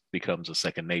just becomes a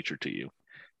second nature to you,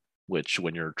 which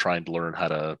when you're trying to learn how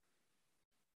to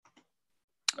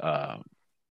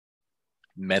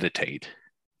meditate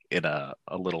in a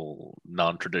little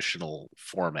non-traditional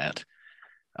format,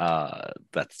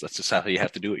 that's just how you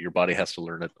have to do it. Your body has to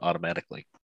learn it automatically.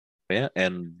 Yeah,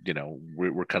 and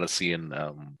we're kind of seeing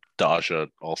Daja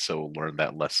also learn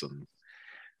that lesson.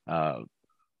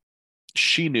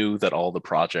 She knew that all the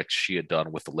projects she had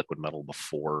done with the liquid metal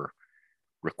before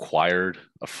required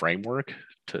a framework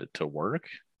to work,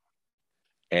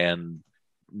 and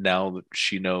now that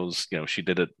she knows, she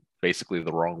did it basically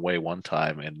the wrong way one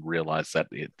time and realized that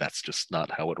that's just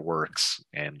not how it works,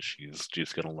 and she's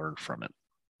just going to learn from it.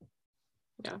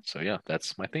 Yeah. So yeah,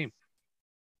 that's my theme.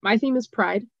 My theme is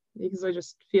pride, because I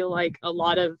just feel like a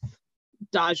lot of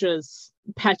Daja's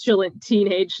petulant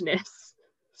teenageness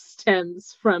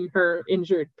stems from her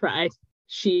injured pride.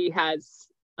 She has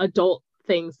adult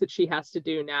things that she has to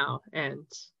do now, and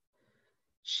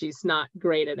she's not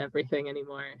great at everything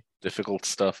anymore. Difficult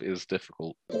stuff is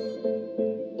difficult.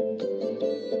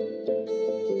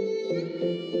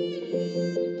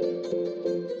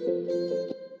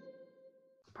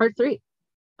 Part 3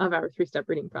 of our 3-step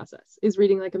reading process is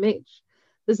reading like a mage.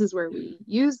 This is where we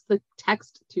use the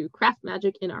text to craft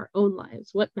magic in our own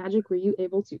lives. What magic were you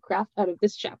able to craft out of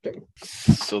this chapter?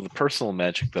 So the personal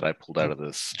magic that I pulled out of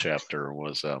this chapter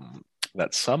was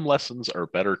that some lessons are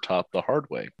better taught the hard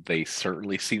way. They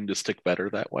certainly seem to stick better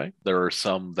that way. There are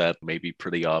some that may be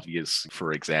pretty obvious.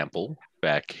 For example,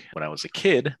 back when I was a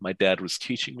kid, my dad was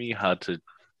teaching me how to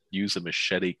use a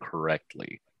machete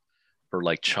correctly for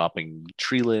like chopping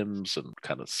tree limbs and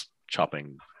kind of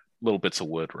chopping little bits of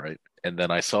wood, right? And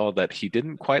then I saw that he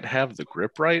didn't quite have the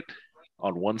grip right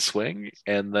on one swing,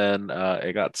 and then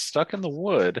it got stuck in the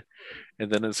wood, and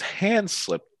then his hand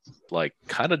slipped like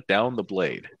kind of down the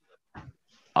blade.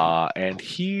 And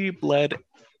he bled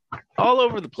all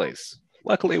over the place.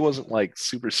 Luckily, it wasn't like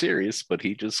super serious, but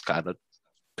he just kind of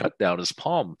cut down his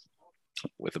palm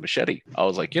with a machete. I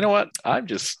was like, you know what? I'm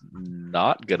just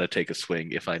not going to take a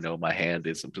swing if I know my hand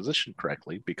isn't positioned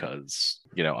correctly, because,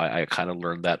 I kind of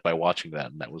learned that by watching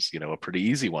that. And that was, a pretty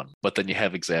easy one. But then you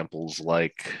have examples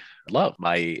like love.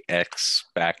 My ex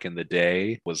back in the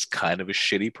day was kind of a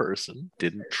shitty person,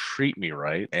 didn't treat me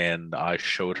right. And I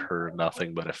showed her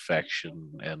nothing but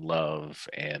affection and love,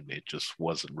 and it just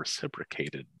wasn't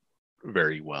reciprocated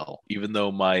very well. Even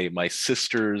though my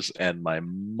sisters and my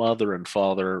mother and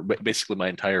father, basically my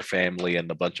entire family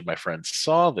and a bunch of my friends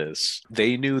saw this,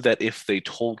 they knew that if they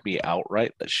told me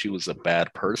outright that she was a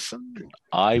bad person,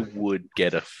 I would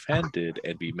get offended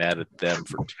and be mad at them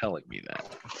for telling me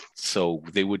that. So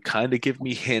they would kind of give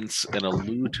me hints and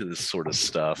allude to this sort of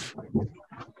stuff.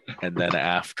 And then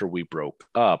after we broke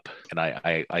up, and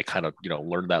I kind of,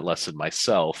 learned that lesson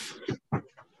myself,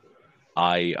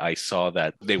 I saw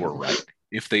that they were right.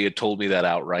 If they had told me that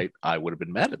outright, I would have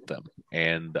been mad at them,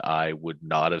 and I would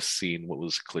not have seen what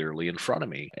was clearly in front of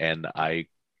me, and I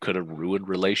could have ruined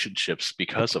relationships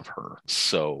because of her.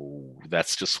 So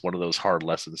that's just one of those hard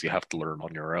lessons you have to learn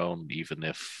on your own. Even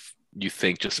if you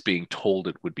think just being told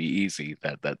it would be easy,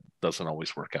 that doesn't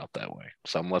always work out that way.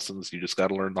 Some lessons you just got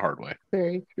to learn the hard way.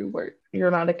 Very true word. You're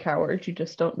not a coward. You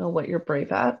just don't know what you're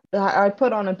brave at. I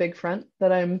put on a big front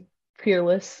that I'm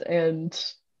fearless and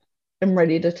am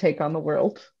ready to take on the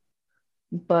world.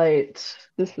 But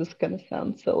this is going to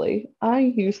sound silly. I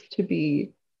used to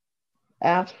be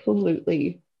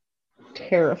absolutely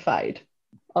terrified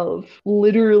of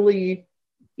literally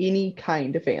any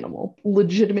kind of animal.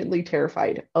 Legitimately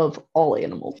terrified of all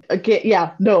animals. Again,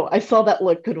 yeah, no, I saw that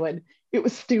look, Goodwin. It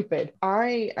was stupid.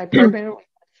 I primarily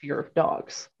have fear of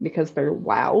dogs because they're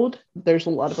loud. There's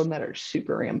a lot of them that are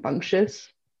super rambunctious.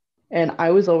 And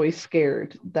I was always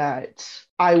scared that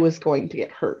I was going to get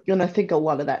hurt. And I think a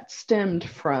lot of that stemmed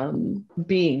from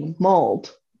being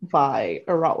mauled by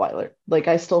a Rottweiler. Like,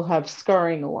 I still have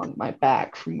scarring along my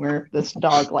back from where this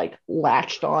dog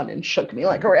latched on and shook me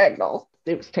like a ragdoll.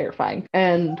 It was terrifying.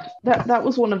 And that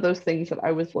was one of those things that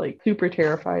I was super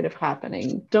terrified of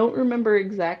happening. Don't remember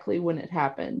exactly when it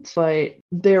happened, but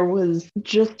there was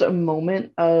just a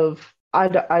moment of, I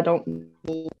don't know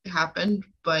what happened,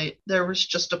 but there was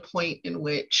just a point in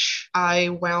which I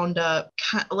wound up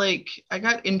I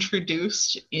got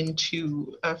introduced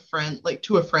into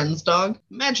to a friend's dog.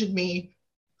 Imagine me,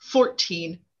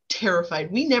 14,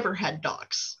 terrified. We never had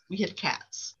dogs. We had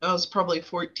cats. I was probably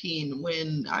 14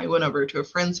 when I went over to a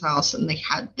friend's house and they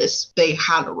had a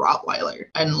Rottweiler.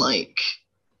 And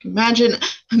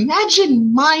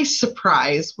imagine my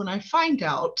surprise when I find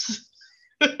out.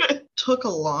 Took a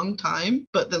long time,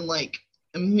 but then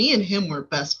me and him were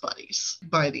best buddies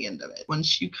by the end of it.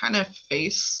 Once you kind of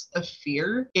face a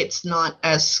fear, it's not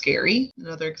as scary.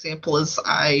 Another example is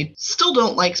I still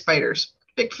don't like spiders.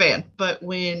 Big fan. But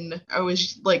when I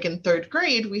was like in 3rd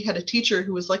grade, we had a teacher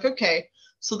who was like, okay,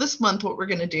 so this month what we're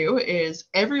going to do is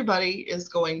everybody is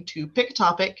going to pick a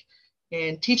topic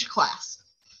and teach a class.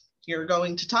 You're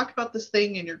going to talk about this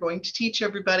thing and you're going to teach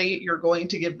everybody. You're going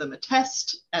to give them a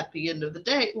test at the end of the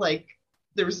day. Like,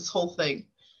 there was this whole thing.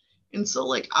 And so,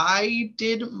 like, I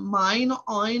did mine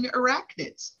on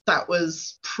arachnids. That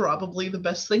was probably the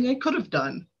best thing I could have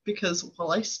done because,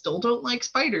 well, I still don't like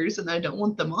spiders and I don't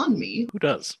want them on me. Who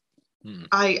does?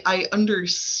 I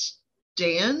understand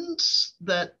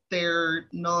that they're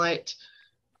not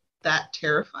that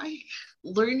terrifying.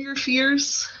 Learn your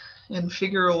fears and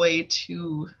figure a way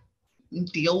to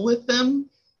deal with them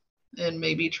and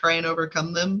maybe try and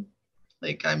overcome them.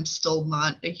 Like, I'm still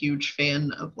not a huge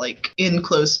fan of like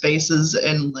enclosed spaces,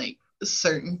 and like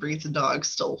certain breeds of dogs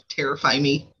still terrify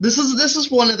me. This is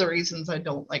one of the reasons I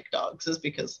don't like dogs, is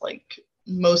because like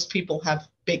most people have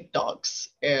big dogs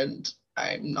and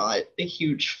I'm not a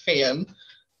huge fan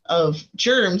of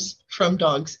germs from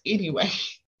dogs anyway.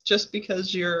 Just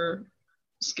because you're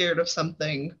scared of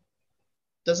something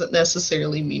doesn't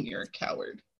necessarily mean you're a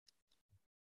coward.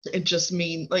 It just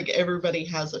means like everybody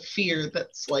has a fear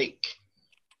that's like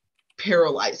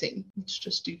paralyzing. It's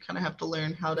just you kind of have to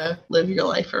learn how to live your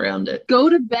life around it. Go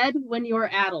to bed when you're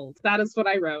addled. That is what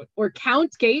I wrote. Or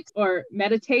count gate or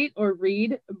meditate or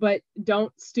read, but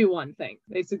don't stew on things.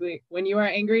 Basically, when you are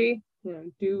angry, you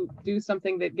know, do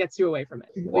something that gets you away from it,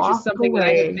 which is something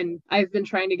that I've been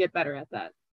trying to get better at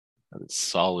that. That's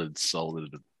solid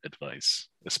advice,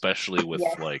 especially with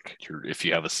like if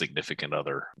you have a significant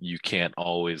other. You can't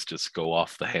always just go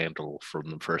off the handle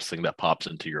from the first thing that pops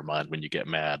into your mind when you get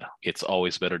mad. It's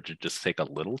always better to just take a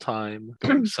little time,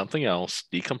 do something else,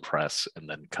 decompress, and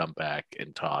then come back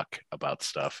and talk about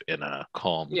stuff in a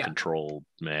calm, controlled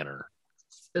manner.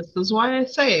 This is why I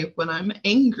say when I'm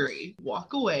angry,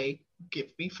 walk away, give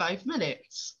me 5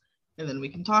 minutes, and then we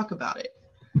can talk about it.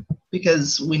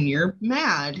 Because when you're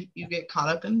mad, you get caught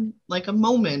up in like a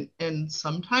moment, and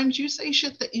sometimes you say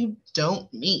shit that you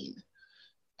don't mean.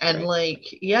 And like,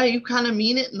 yeah, you kind of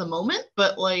mean it in the moment,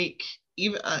 but like,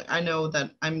 even I know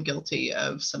that I'm guilty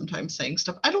of sometimes saying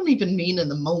stuff I don't even mean in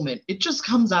the moment. It just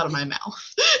comes out of my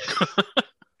mouth.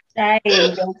 I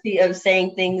am guilty of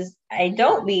saying things I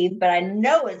don't mean, but I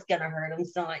know it's gonna hurt him.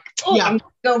 So I'm like, I'm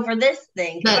gonna go for this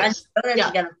thing. I know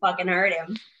it's gonna fucking hurt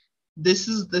him. This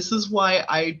is why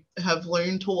I have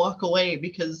learned to walk away,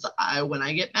 because when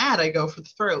I get mad, I go for the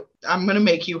throat. I'm going to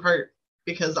make you hurt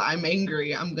because I'm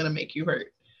angry. I'm going to make you hurt.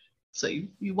 So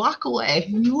you walk away.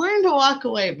 You learn to walk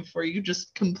away before you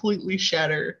just completely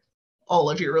shatter all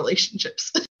of your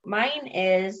relationships. Mine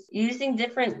is using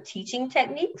different teaching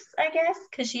techniques, I guess,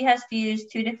 because she has to use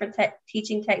 2 different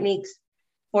teaching techniques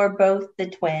for both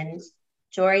the twins.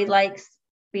 Jory likes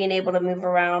being able to move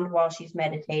around while she's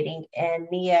meditating, and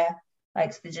Nia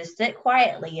likes to just sit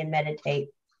quietly and meditate.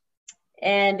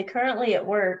 And currently at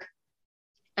work,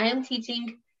 I am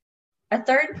teaching a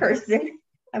 3rd person.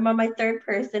 I'm on my 3rd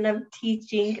person of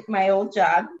teaching my old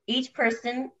job. Each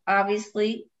person,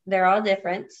 obviously, they're all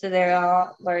different, so they're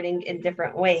all learning in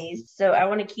different ways. So I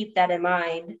want to keep that in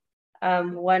mind.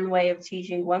 One way of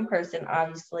teaching one person,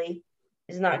 obviously,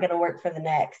 is not going to work for the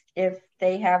next. If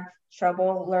they have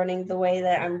trouble learning the way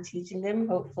that I'm teaching them,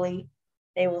 hopefully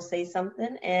they will say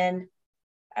something and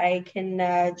I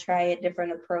can try a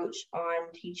different approach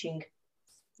on teaching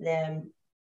them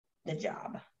the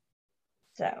job.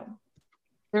 So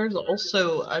there's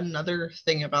also another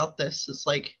thing about this is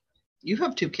like, you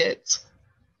have 2 kids.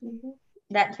 Mm-hmm.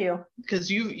 That too.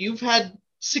 Because you've had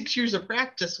 6 years of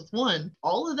practice with one.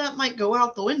 All of that might go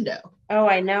out the window. Oh,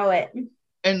 I know it.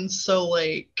 And so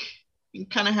like, you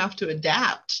kind of have to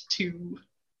adapt to.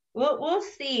 We'll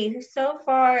see. So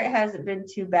far, it hasn't been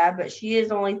too bad, but she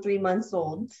is only 3 months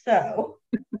old, so.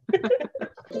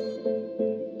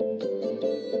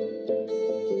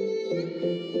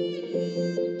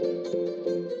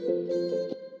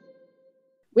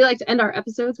 We like to end our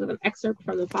episodes with an excerpt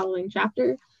from the following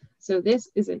chapter. So this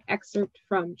is an excerpt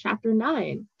from chapter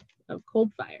 9 of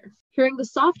Cold Fire. Hearing the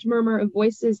soft murmur of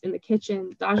voices in the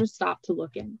kitchen, Daja stopped to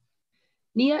look in.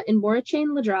 Nia and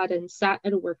Morachane Ledraden sat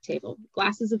at a work table,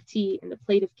 glasses of tea and a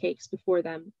plate of cakes before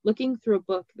them, looking through a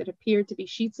book that appeared to be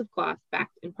sheets of cloth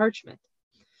backed in parchment.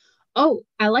 "Oh,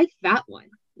 I like that one,"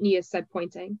 Nia said,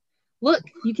 pointing. "Look,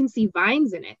 you can see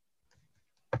vines in it."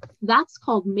 "That's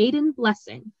called Maiden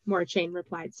Blessing," Morachane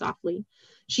replied softly.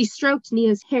 She stroked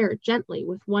Nia's hair gently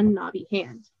with one knobby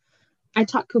hand. "I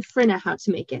taught Kofrina how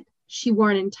to make it. She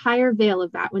wore an entire veil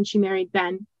of that when she married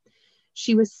Ben.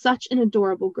 She was such an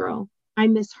adorable girl. I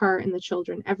miss her and the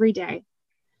children every day.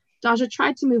 Daja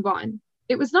tried to move on.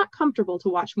 It was not comfortable to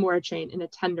watch Morrichain in a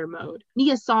tender mode.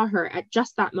 Nia saw her at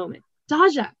just that moment.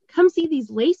 Daja, come see these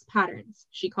lace patterns,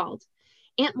 she called.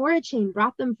 Aunt Morrichain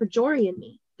brought them for Jory and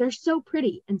me. They're so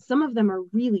pretty, and some of them are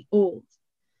really old.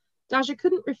 Daja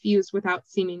couldn't refuse without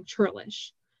seeming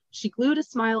churlish. She glued a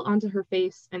smile onto her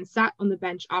face and sat on the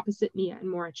bench opposite Nia and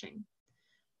Morrichain.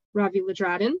 Ravi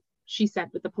Ladradin, she said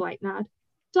with a polite nod.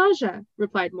 Daja,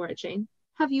 replied Morrichain,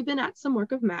 have you been at some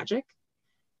work of magic?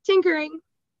 Tinkering,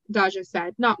 Daja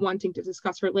said, not wanting to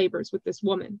discuss her labors with this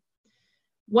woman.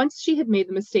 Once she had made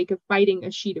the mistake of biting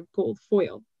a sheet of gold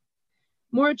foil.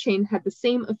 Morrichain had the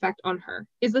same effect on her.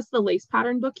 Is this the lace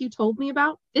pattern book you told me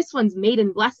about? This one's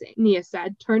Maiden Blessing, Nia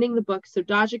said, turning the book so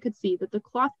Daja could see that the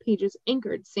cloth pages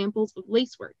anchored samples of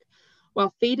lacework,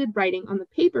 while faded writing on the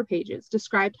paper pages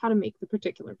described how to make the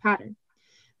particular pattern.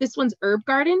 This one's Herb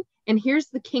Garden, and here's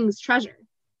the King's Treasure.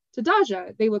 To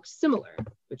Daja, they looked similar,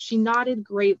 but she nodded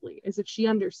gravely as if she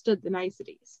understood the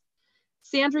niceties.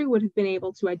 Sandry would have been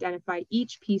able to identify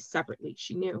each piece separately,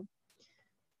 she knew.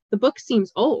 The book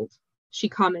seems old, she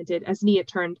commented as Nia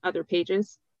turned other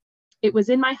pages. It was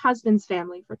in my husband's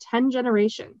family for 10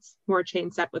 generations,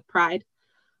 Morrichain said with pride.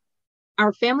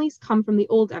 Our families come from the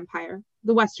old empire,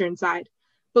 the western side.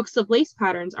 Books of lace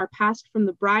patterns are passed from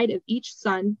the bride of each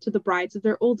son to the brides of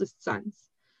their oldest sons.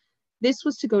 This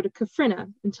was to go to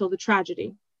Kafrina until the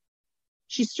tragedy.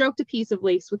 She stroked a piece of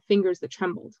lace with fingers that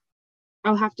trembled.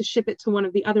 I'll have to ship it to one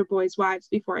of the other boys' wives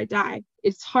before I die.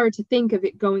 It's hard to think of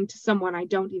it going to someone I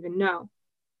don't even know.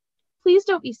 Please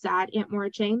don't be sad, Aunt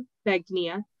Morrichain, begged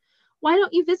Nia. Why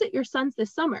don't you visit your sons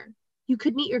this summer? You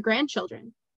could meet your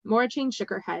grandchildren. Morrichain shook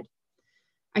her head.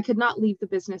 I could not leave the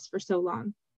business for so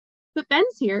long. But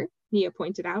Ben's here, Nia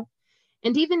pointed out.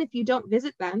 And even if you don't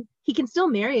visit them, he can still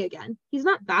marry again. He's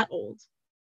not that old.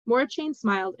 Morrichain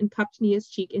smiled and cupped Nia's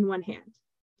cheek in one hand.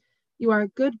 You are a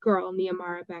good girl,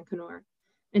 Niamara Bancanor,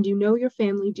 and you know your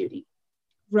family duty.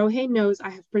 Rohe knows I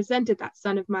have presented that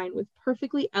son of mine with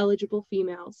perfectly eligible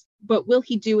females, but will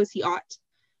he do as he ought?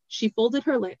 She folded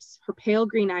her lips, her pale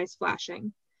green eyes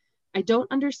flashing. I don't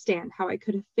understand how I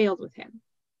could have failed with him,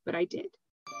 but I did.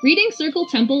 Reading Circle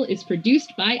Temple is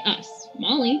produced by us,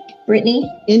 Molly, Brittany,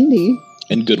 Indy,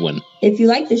 and Goodwin. If you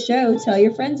like the show, tell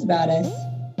your friends about us.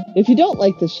 If you don't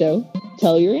like the show,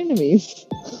 tell your enemies.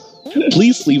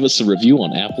 Please leave us a review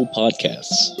on Apple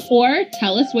Podcasts. or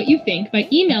tell us what you think by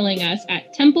emailing us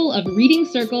at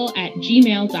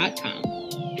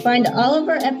templeofreadingcircle@gmail.com. Find all of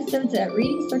our episodes at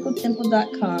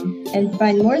readingcircletemple.com and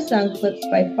find more sound clips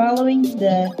by following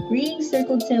the Reading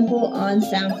Circle Temple on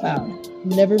SoundCloud.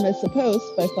 Never miss a post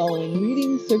by following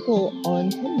Reading Circle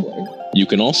on Tumblr. You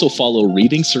can also follow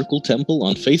Reading Circle Temple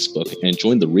on Facebook and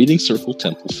join the Reading Circle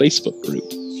Temple Facebook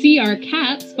group. See our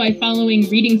cats by following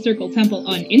Reading Circle Temple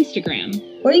on Instagram.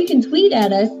 Or you can tweet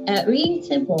at us at Reading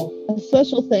Temple. A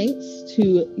special thanks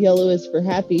to Yellow is for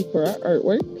Happy for our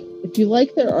artwork. If you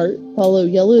like their art, follow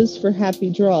Yellows for Happy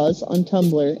Draws on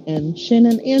Tumblr and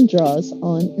Shannon and Draws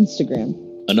on Instagram.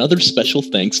 Another special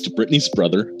thanks to Brittany's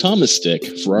brother, Thomas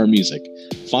Dick, for our music.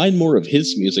 Find more of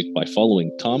his music by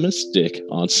following Thomas Dick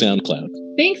on SoundCloud.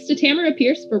 Thanks to Tamara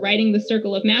Pierce for writing The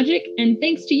Circle of Magic, and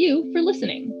thanks to you for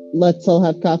listening. Let's all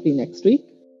have coffee next week.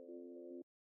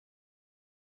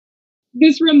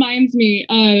 This reminds me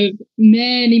of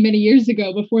many years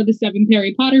ago, before the 7th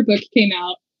Harry Potter book came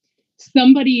out.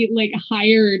 Somebody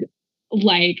hired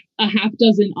a half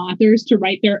dozen authors to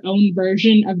write their own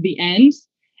version of the end.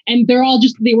 And they were all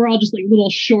just little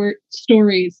short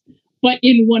stories. But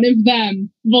in one of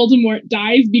them, Voldemort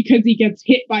dies because he gets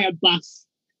hit by a bus,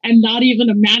 and not even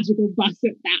a magical bus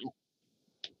at that.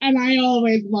 And I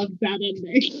always loved that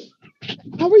ending.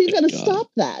 How are you going to stop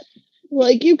that?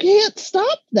 You can't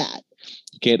stop that.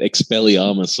 You can't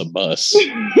Expelliarmus a bus.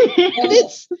 and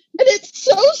it's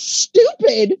so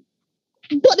stupid,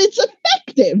 but it's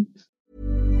effective.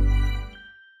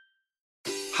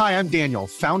 Hi, I'm Daniel,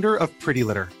 founder of Pretty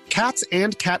Litter. Cats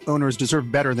and cat owners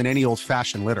deserve better than any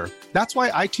old-fashioned litter. That's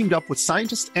why I teamed up with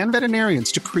scientists and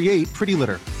veterinarians to create Pretty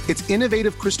Litter. Its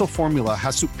innovative crystal formula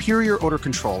has superior odor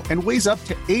control and weighs up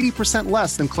to 80%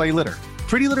 less than clay litter.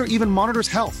 Pretty Litter even monitors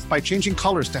health by changing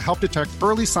colors to help detect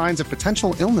early signs of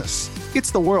potential illness.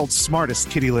 It's the world's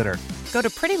smartest kitty litter. Go to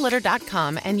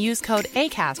prettylitter.com and use code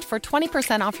ACAST for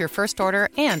 20% off your first order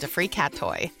and a free cat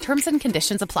toy. Terms and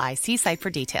conditions apply. See site for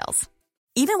details.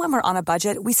 Even when we're on a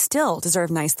budget, we still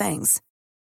deserve nice things.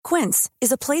 Quince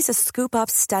is a place to scoop up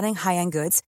stunning high-end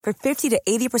goods for 50 to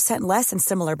 80% less than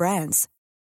similar brands.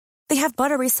 They have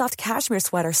buttery soft cashmere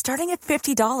sweaters starting at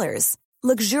 $50,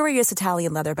 luxurious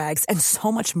Italian leather bags, and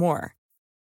so much more.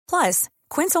 Plus,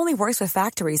 Quince only works with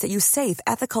factories that use safe,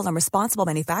 ethical, and responsible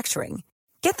manufacturing.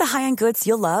 Get the high-end goods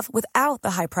you'll love without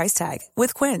the high price tag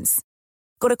with Quince.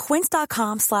 Go to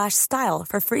quince.com/style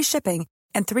for free shipping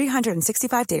and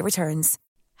 365-day returns.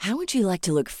 How would you like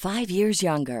to look 5 years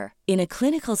younger? In a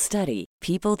clinical study,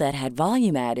 people that had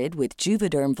volume added with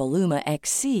Juvederm Voluma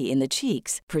XC in the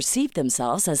cheeks perceived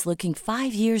themselves as looking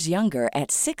 5 years younger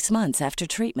at 6 months after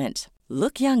treatment.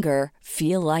 Look younger,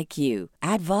 feel like you.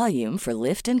 Add volume for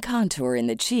lift and contour in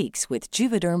the cheeks with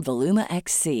Juvederm Voluma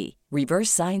XC. Reverse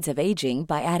signs of aging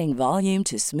by adding volume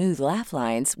to smooth laugh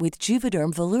lines with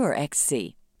Juvederm Volure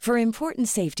XC. For important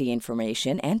safety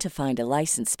information and to find a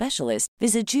licensed specialist,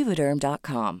 visit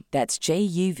Juvederm.com. That's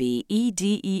JUVEDERM.com.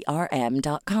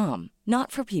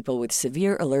 Not for people with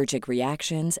severe allergic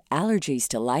reactions, allergies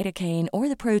to lidocaine, or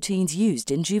the proteins used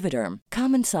in Juvederm.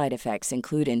 Common side effects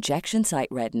include injection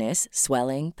site redness,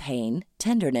 swelling, pain,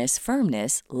 tenderness,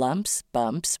 firmness, lumps,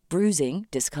 bumps, bruising,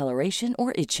 discoloration,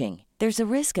 or itching. There's a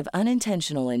risk of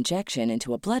unintentional injection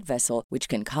into a blood vessel, which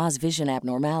can cause vision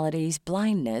abnormalities,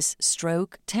 blindness,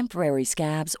 stroke, temporary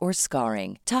scabs, or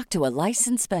scarring. Talk to a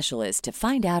licensed specialist to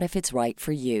find out if it's right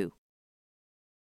for you.